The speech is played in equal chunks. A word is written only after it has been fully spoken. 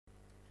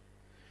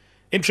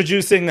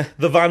Introducing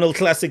the vinyl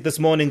classic this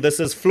morning. This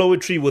is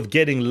Flowetry with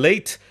Getting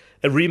Late,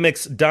 a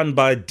remix done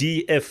by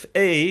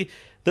DFA.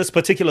 This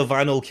particular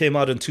vinyl came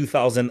out in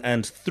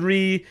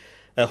 2003,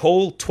 a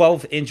whole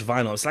 12-inch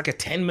vinyl. It's like a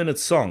 10-minute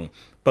song,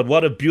 but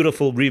what a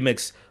beautiful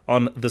remix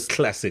on this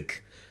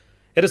classic.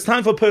 It is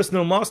time for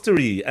personal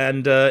mastery,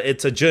 and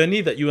it's a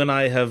journey that you and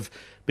I have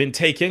been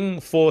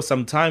taking for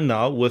some time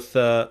now with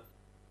Dr.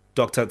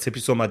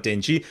 Tshepiso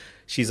Matenjie.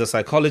 She's a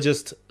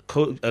psychologist,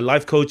 a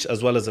life coach,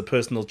 as well as a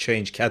personal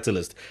change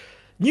catalyst.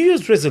 New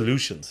Year's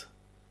resolutions.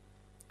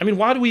 I mean,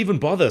 why do we even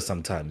bother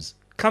sometimes?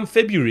 Come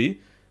February,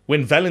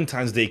 when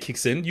Valentine's Day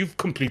kicks in, you've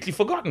completely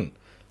forgotten.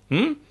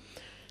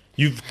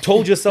 You've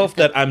told yourself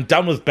that I'm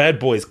done with bad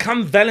boys.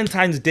 Come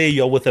Valentine's Day,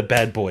 you're with a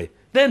bad boy.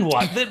 Then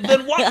what?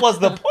 Then what was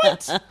the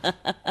point?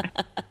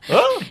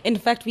 Huh? In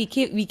fact, we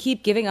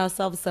keep giving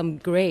ourselves some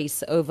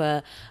grace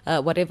over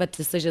whatever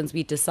decisions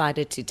we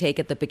decided to take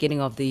at the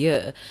beginning of the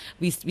year.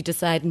 We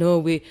decide, no,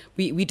 we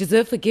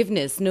deserve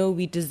forgiveness. No,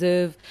 we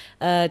deserve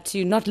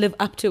to not live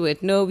up to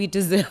it. No, we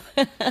deserve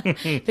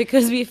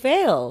because we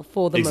fail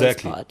for the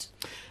most part.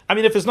 I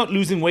mean, if it's not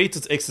losing weight,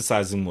 it's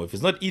exercising more. If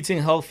it's not eating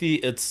healthy,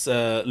 it's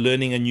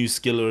learning a new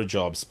skill or a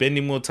job,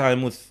 spending more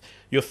time with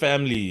your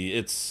family,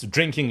 it's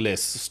drinking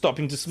less,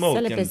 stopping to smoke.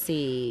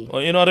 Celibacy.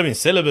 You know what I mean?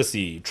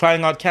 Celibacy,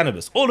 trying out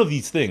cannabis, all of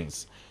these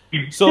things.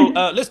 So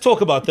let's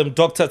talk about them.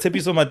 Dr.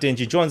 Tshepiso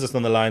Matenjie joins us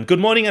on the line. Good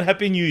morning and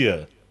Happy New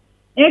Year.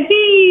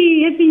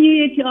 Happy New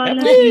Year to all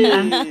of you.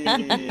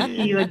 Happy to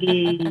see you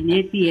again.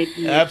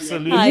 Happy.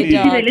 Absolutely. Hi,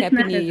 Doc.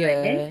 Happy New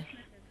Year.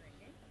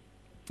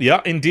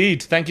 Yeah,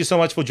 indeed. Thank you so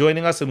much for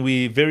joining us, and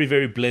we're very,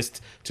 very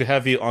blessed to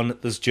have you on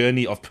this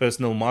journey of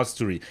personal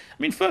mastery. I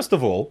mean, first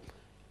of all,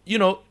 you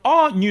know,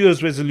 are New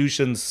Year's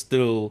resolutions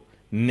still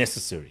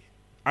necessary?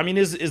 I mean,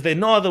 is there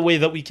no other way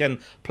that we can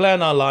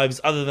plan our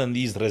lives other than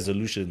these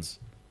resolutions?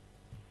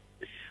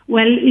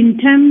 Well, in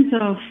terms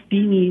of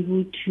being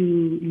able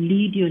to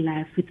lead your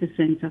life with a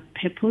sense of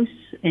purpose,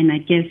 and I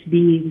guess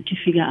being able to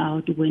figure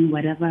out when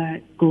whatever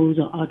goals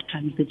or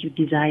outcomes that you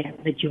desire,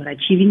 that you are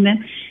achieving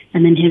them,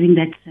 and then having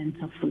that sense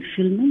of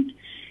fulfillment,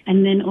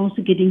 and then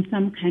also getting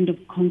some kind of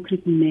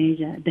concrete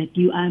measure that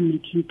you are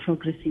making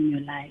progress in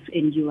your life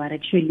and you are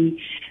actually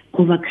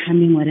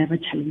overcoming whatever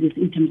challenges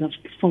in terms of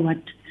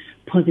forward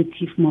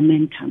positive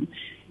momentum.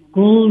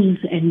 Goals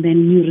and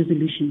then new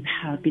resolutions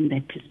help in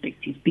that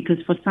perspective, because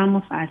for some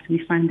of us,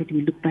 we find that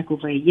we look back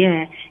over a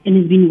year and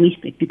it's been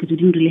wasted because we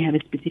didn't really have a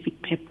specific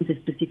purpose, a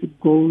specific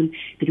goal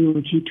that we were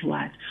working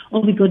towards,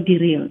 or we got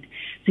derailed.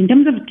 So in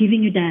terms of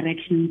giving you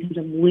direction, in terms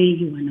of where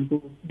you want to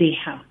go, they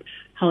help.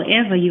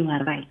 However, you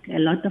are right. A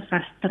lot of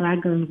us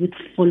struggle with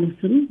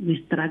follow-through.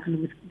 We struggle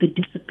with the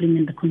discipline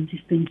and the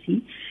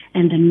consistency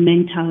and the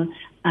mental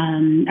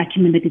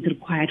acumen that is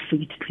required for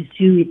you to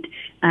pursue it,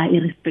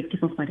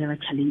 irrespective of whatever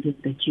challenges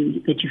that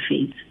you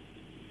face.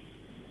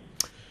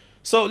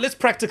 So let's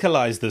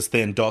practicalize this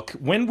then, Doc.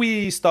 When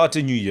we start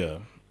a new year,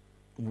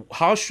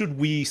 how should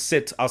we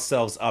set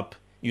ourselves up,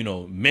 you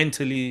know,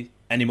 mentally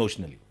and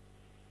emotionally?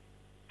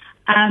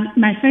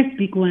 My first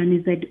big one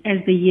is that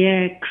as the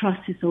year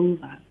crosses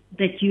over,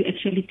 that you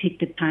actually take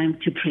the time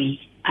to pray.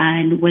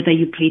 And whether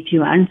you pray to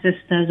your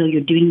ancestors or you're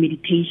doing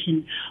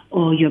meditation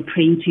or you're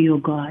praying to your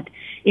God,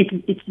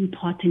 it's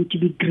important to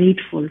be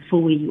grateful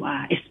for where you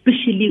are,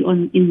 especially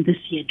in this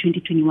year,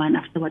 2021,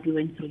 after what we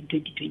went through in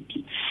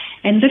 2020.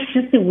 And that's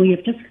just a way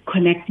of just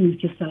connecting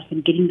with yourself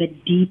and getting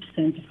that deep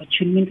sense of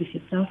attunement with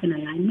yourself and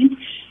alignment,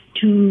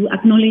 to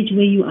acknowledge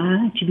where you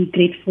are, to be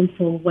grateful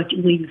for where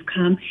you've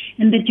come,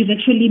 and that you've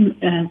actually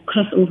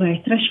crossed over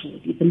a threshold.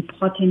 It's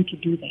important to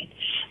do that.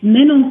 And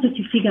then also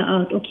to figure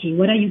out, okay,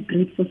 what are you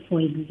grateful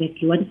for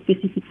exactly? What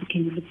specifically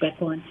can you look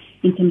back on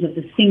in terms of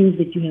the things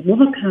that you have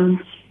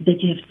overcome, that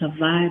you have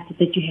survived,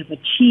 that you have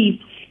achieved,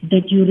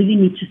 that you really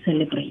need to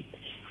celebrate?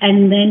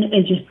 And then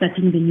as you're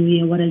starting the new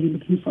year, what are you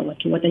looking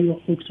forward to? What are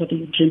your hopes? What are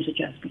your dreams? What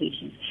are your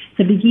aspirations?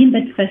 So begin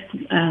that first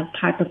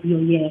part of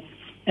your year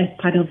as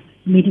part of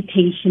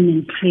meditation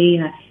and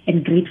prayer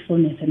and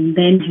gratefulness, and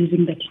then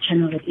using that to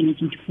channel that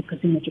energy to focus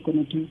on what you're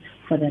going to do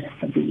for the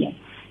rest of the year.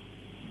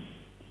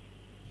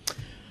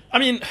 I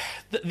mean,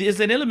 there's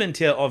an element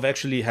here of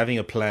actually having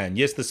a plan.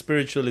 Yes, the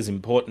spiritual is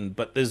important,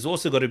 but there's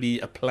also got to be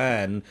a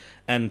plan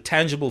and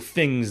tangible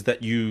things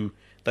that you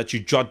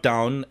jot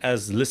down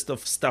as list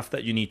of stuff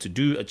that you need to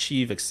do,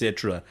 achieve,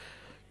 etc.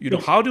 You know,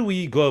 how do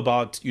we go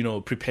about, you know,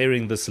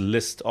 preparing this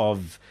list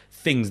of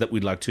things that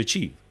we'd like to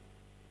achieve?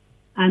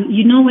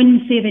 You know, when you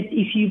say that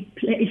if you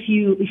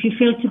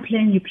fail to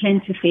plan, you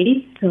plan to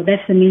fail. So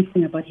that's the main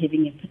thing about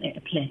having a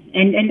plan.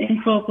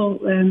 And for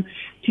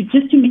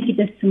to make it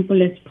as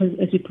simple as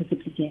we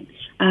possibly can,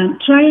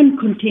 try and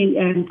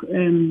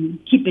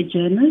keep a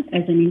journal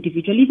as an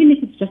individual, even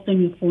if it's just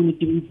on your phone or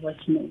doing voice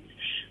notes.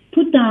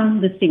 Put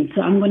down the things.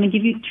 So I'm going to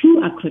give you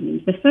two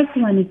acronyms. The first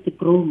one is the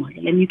GROW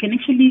model, and you can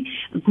actually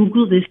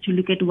Google this to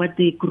look at what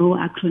the GROW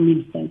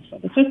acronym stands for.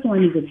 The first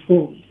one is a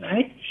goal,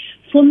 right?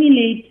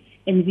 Formulate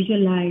and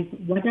visualize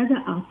what are the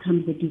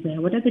outcomes that you desire,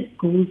 what are the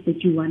goals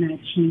that you want to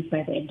achieve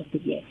by the end of the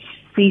year.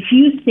 So if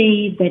you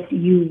say that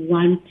you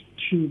want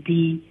to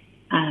be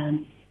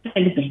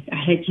celebrate. I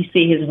heard you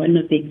say as one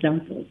of the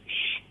examples.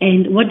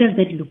 And what does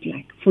that look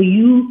like? For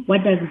you,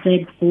 what does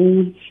that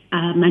goal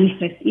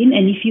manifest in?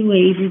 And if you were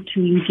able to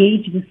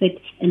engage with it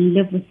and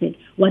live with it,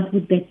 what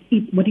would it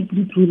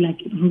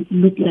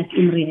look like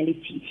in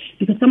reality?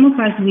 Because some of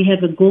us, we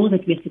have a goal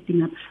that we are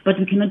setting up, but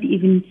we cannot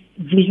even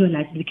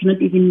visualize it. We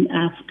cannot even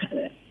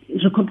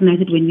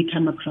recognize it when we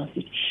come across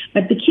it.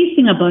 But the key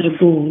thing about a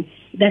goal,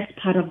 that's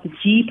part of the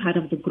G, part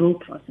of the grow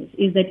process,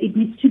 is that it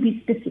needs to be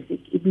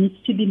specific, it needs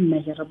to be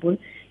measurable,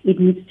 it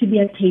needs to be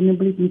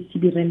attainable, it needs to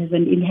be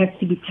relevant, it has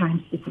to be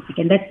time specific.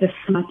 And that's the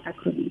SMART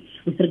acronym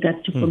with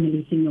regards to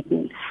formulating your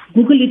goal.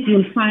 Google it,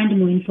 you'll find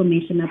more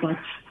information about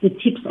the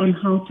tips on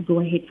how to go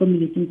ahead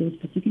formulating those,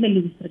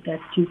 particularly with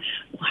regards to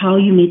how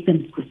you make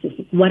them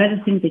specific. What are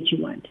the things that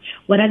you want?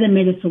 What are the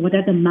measures, so what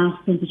are the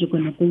milestones that you're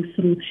going to go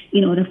through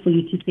in order for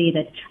you to say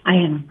that I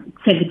am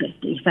celibate?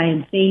 If I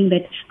am saying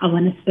that I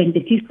want to spend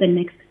at least the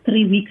next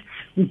 3 weeks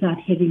without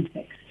having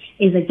sex.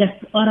 Is it just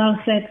oral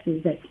sex?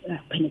 Is that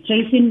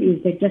penetration?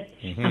 Is it just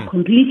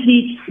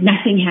completely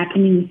nothing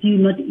happening with you,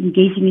 not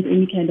engaging in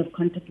any kind of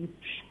contact with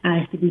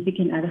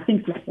significant other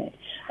things like that?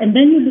 And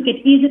then you look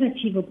at, is it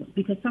achievable?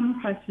 Because some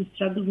of us, we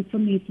struggle with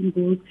formulating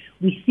goals.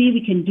 We see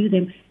we can do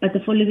them, but the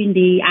following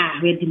day,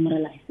 we're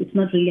demoralized. It's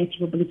not really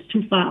achievable. It's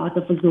too far out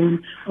of a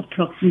zone of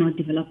proximal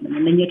development.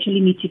 And then you actually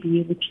need to be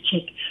able to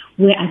check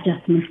where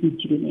adjustments need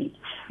to be made.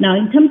 Now,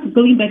 in terms of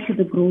going back to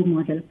the grow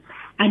model,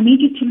 I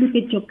need you to look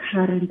at your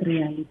current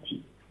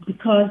reality,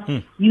 because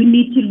you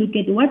need to look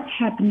at what's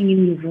happening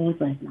in your world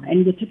right now.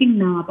 And we're talking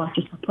now about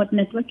your support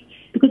network,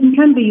 because in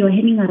Canada you're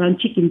hanging around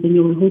chickens and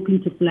you're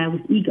hoping to fly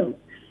with eagles.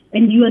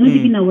 And you are not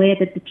even aware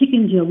that the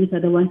chickens you're with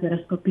are the ones that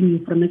are stopping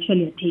you from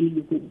actually attaining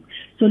your goals.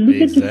 So look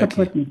at your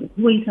support network.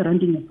 Who are you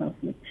surrounding yourself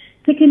with?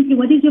 Secondly,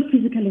 what is your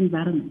physical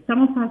environment?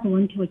 Some of us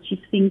want to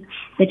achieve things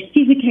that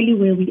physically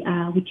where we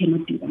are, we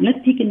cannot do them.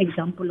 Let's take an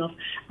example of,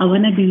 I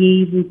want to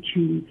be able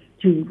to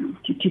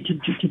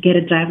get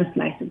a driver's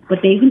license, but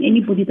there isn't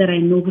anybody that I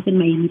know within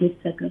my immediate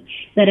circle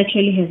that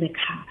actually has a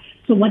car.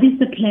 So what is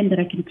the plan that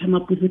I can come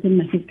up with within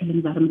my physical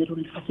environment that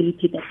will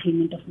facilitate the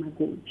attainment of my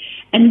goal?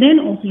 And then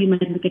also you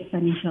might look at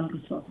financial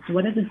resources.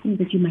 What are the things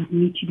that you might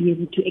need to be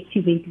able to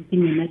activate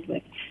within your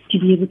network to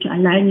be able to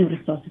align your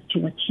resources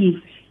to achieve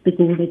the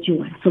goal that you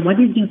want? So what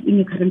is in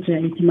your current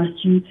reality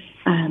must you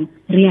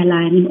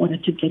realign in order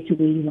to get to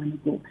where you want to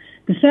go?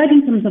 The third,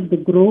 in terms of the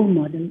grow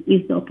model,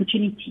 is the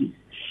opportunities.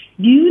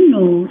 Do you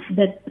know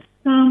that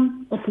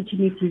some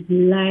opportunities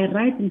lie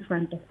right in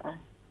front of us,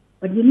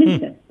 but we miss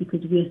them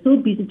because we are so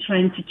busy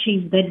trying to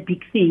chase that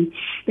big thing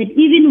that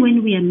even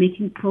when we are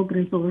making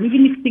progress, or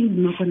even if things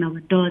knock on our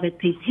door that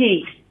says,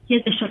 hey,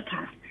 here's the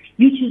shortcut,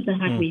 you choose the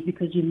hard way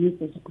because you miss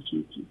those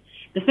opportunities.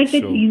 The fact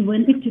that you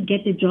wanted to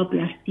get a job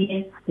last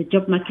year, the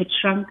job market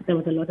shrunk, there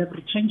was a lot of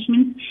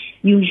retrenchment.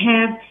 You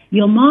have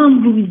your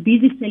mom who is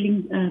busy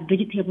selling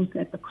vegetables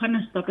at the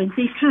corner store and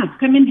say,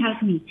 come and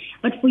help me.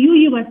 But for you,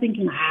 you were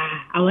thinking,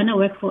 I want to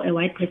work for a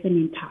white person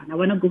in town. I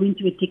want to go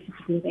into a taxi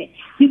to go there.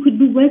 You could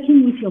be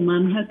working with your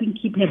mom, helping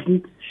keep her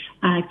books,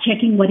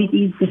 checking what it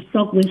is, the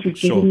stock, where she's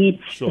getting it,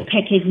 the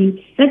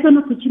packaging. That's an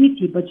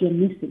opportunity, but you're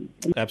missing.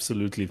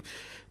 Absolutely.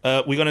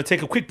 We're going to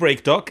take a quick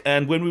break, Doc,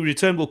 and when we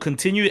return, we'll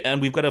continue.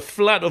 And we've got a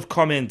flood of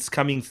comments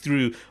coming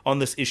through on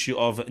this issue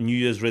of New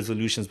Year's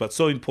resolutions, but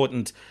so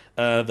important,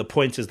 the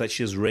pointers that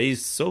she has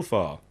raised so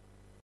far.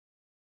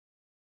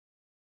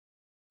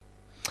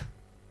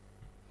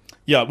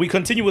 Yeah, we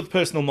continue with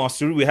personal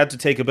mastery. We had to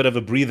take a bit of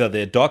a breather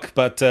there, Doc,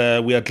 but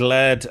we are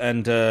glad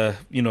and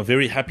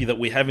very happy that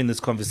we're having this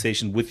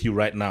conversation with you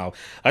right now.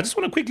 I just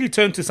want to quickly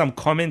turn to some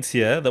comments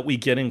here that we're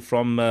getting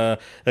from a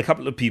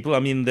couple of people. I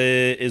mean,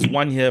 there is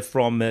one here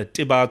from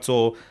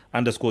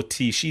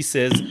Tibato_T. She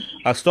says,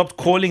 I stopped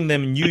calling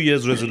them New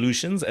Year's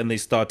resolutions and they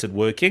started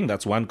working.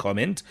 That's one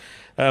comment.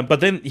 But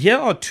then here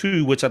are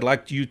two which I'd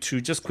like you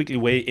to just quickly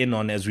weigh in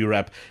on as we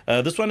wrap.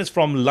 This one is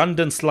from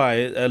London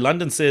Sly.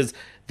 London says,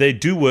 they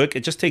do work.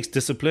 It just takes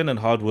discipline and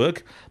hard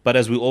work. But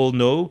as we all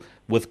know,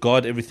 with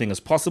God, everything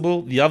is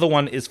possible. The other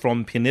one is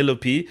from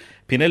Penelope.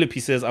 Penelope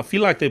says, I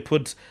feel like they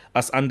put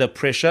us under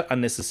pressure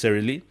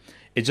unnecessarily.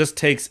 It just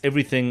takes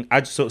everything.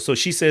 So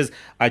she says,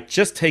 I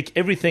just take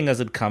everything as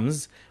it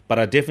comes, but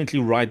I definitely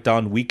write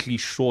down weekly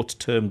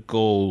short-term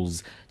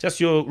goals. Just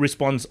your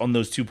response on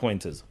those 2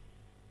 pointers.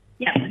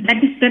 Yeah,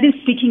 that is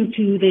speaking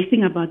to the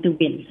thing about the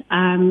will.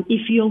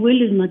 If your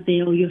will is not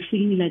there, or you're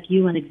feeling like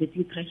you are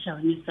exerting pressure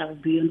on yourself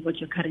beyond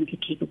what you're currently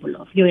capable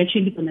of, you're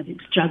actually going to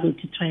struggle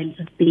to try and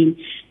sustain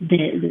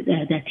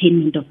the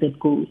attainment of that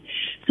goal.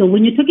 So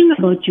when you're talking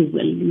about your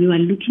will, you are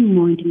looking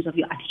more in terms of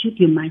your attitude,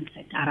 your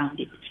mindset around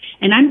it.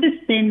 And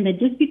understand that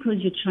just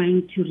because you're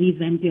trying to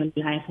revamp your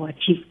life or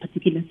achieve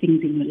particular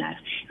things in your life,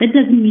 that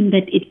doesn't mean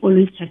that it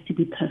always has to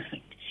be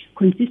perfect.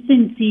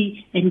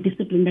 Consistency and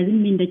discipline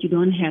doesn't mean that you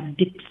don't have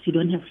dips, you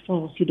don't have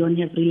falls, you don't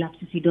have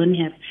relapses, you don't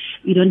have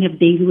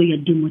days where you're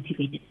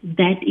demotivated.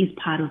 That is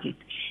part of it.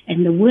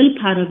 And the will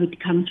part of it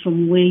comes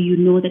from where you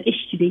know that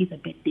today is a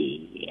bad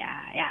day.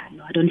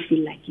 No, I don't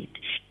feel like it.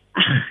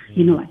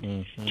 You know what?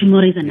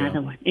 Tomorrow is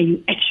another one. And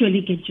you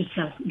actually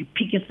you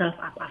pick yourself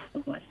up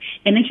afterwards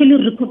and actually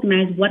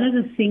recognize what are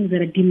the things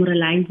that are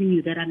demoralizing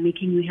you, that are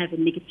making you have a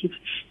negative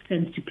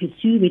sense to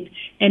pursue it,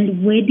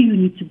 and where do you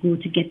need to go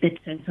to get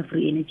that sense of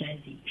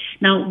re-energizing.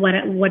 Now, what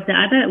the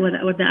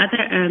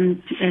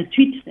other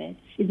tweet said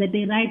is that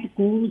they write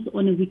goals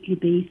on a weekly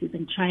basis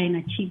and try and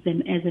achieve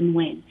them as and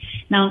when.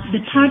 Now, the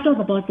part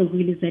about the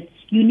wheel is that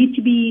you need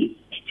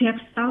to have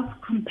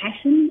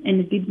self-compassion and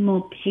a bit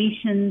more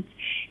patience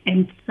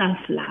and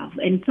self-love.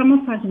 And some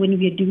of us, when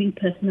we are doing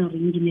personal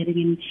engineering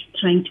and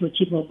trying to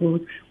achieve our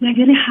goals, we are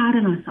very hard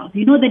on ourselves.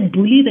 You know that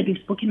bully that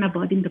we've spoken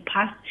about in the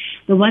past,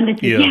 the one that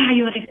says,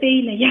 you're a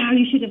failure,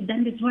 you should have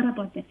done this, what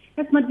about that?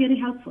 That's not very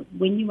helpful.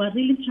 When you are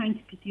really trying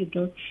to pursue your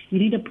goals, you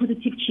need a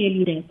positive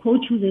cheerleader, a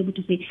coach who's able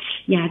to say,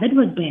 that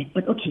was bad,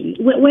 but okay,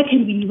 where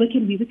can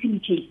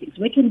we change things?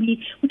 Where can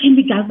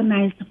we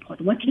galvanize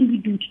support? What can we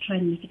do to try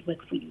and make it work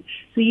for you?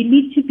 So you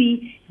need to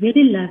be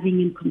very loving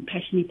and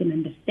compassionate and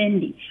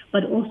understanding,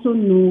 but also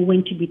know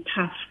when to be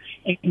tough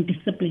and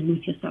disciplined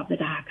with yourself. That,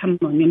 come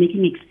on, you're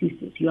making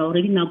excuses. You're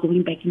already now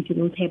going back into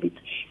those habits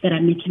that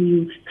are making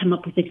you come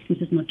up with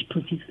excuses not to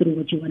proceed through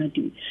what you want to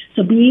do.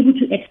 So be able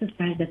to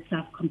exercise that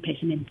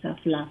self-compassion and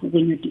self-love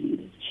when you're doing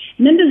this.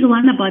 And then there's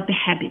one about the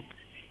habits.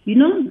 You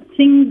know,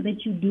 things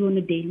that you do on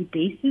a daily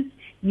basis.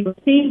 You're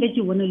saying that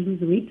you want to lose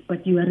weight,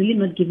 but you are really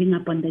not giving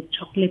up on that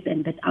chocolate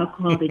and that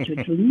alcohol that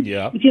you're drinking.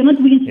 If you're not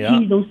willing to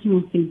change those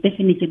small things,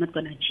 definitely you're not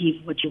going to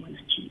achieve what you want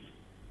to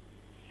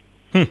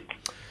achieve.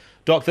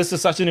 Doc, this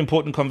is such an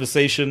important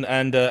conversation.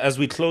 And as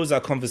we close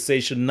our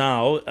conversation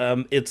now,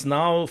 it's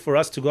now for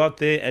us to go out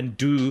there and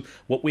do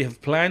what we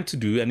have planned to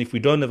do. And if we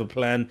don't have a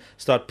plan,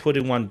 start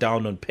putting one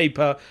down on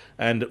paper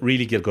and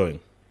really get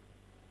going.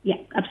 Yeah,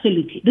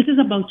 absolutely. This is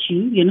about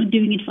you. You're not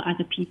doing it for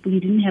other people. You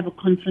didn't have a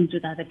conference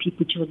with other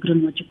people to agree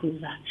on what your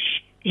goals are.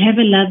 You have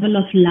a level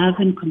of love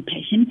and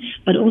compassion,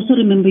 but also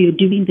remember you're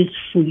doing this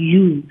for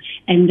you,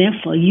 and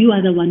therefore you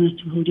are the one who has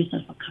to hold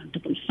yourself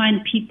accountable.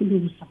 Find people who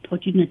will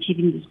support you in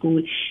achieving this goal.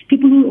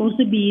 People who will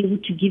also be able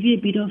to give you a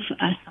bit of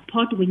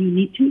support when you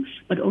need to,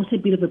 but also a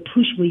bit of a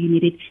push where you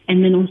need it,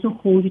 and then also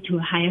hold you to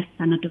a higher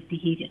standard of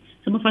behavior.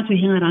 Some of us,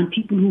 we hang around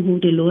people who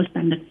hold a lower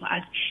standard for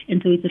us,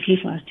 and so it's okay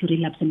for us to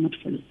relapse and not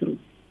follow through.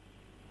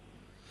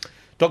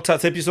 Dr.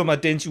 Tshepiso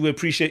Matenjie, we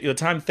appreciate your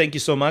time. Thank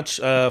you so much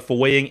for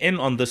weighing in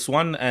on this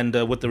one. And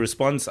with the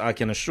response, I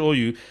can assure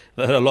you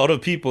that a lot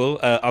of people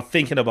are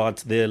thinking about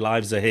their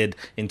lives ahead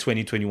in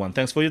 2021.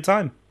 Thanks for your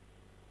time.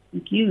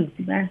 Thank you.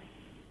 Bye.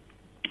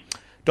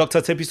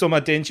 Dr. Tshepiso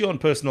Matenjie on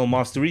Personal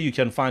Mastery. You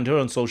can find her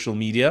on social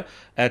media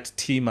at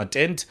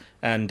 @Matent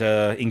and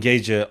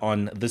engage her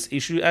on this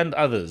issue and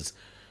others.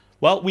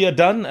 Well, we are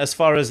done as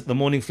far as the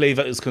morning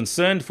flavor is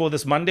concerned for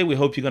this Monday. We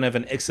hope you're going to have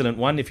an excellent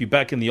one. If you're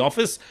back in the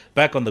office,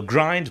 back on the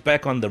grind,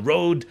 back on the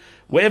road,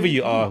 wherever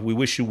you are, we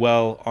wish you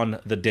well on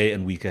the day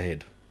and week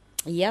ahead.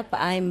 Yep,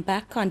 I'm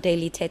back on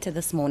Daily Teta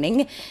this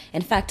morning.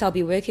 In fact, I'll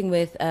be working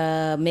with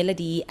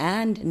Melody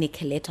and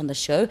Nicolette on the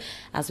show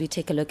as we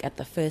take a look at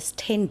the first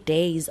 10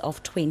 days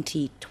of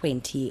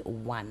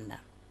 2021.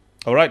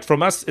 All right,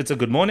 from us, it's a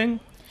good morning.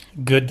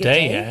 Good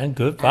day and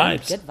good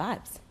vibes. And good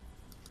vibes.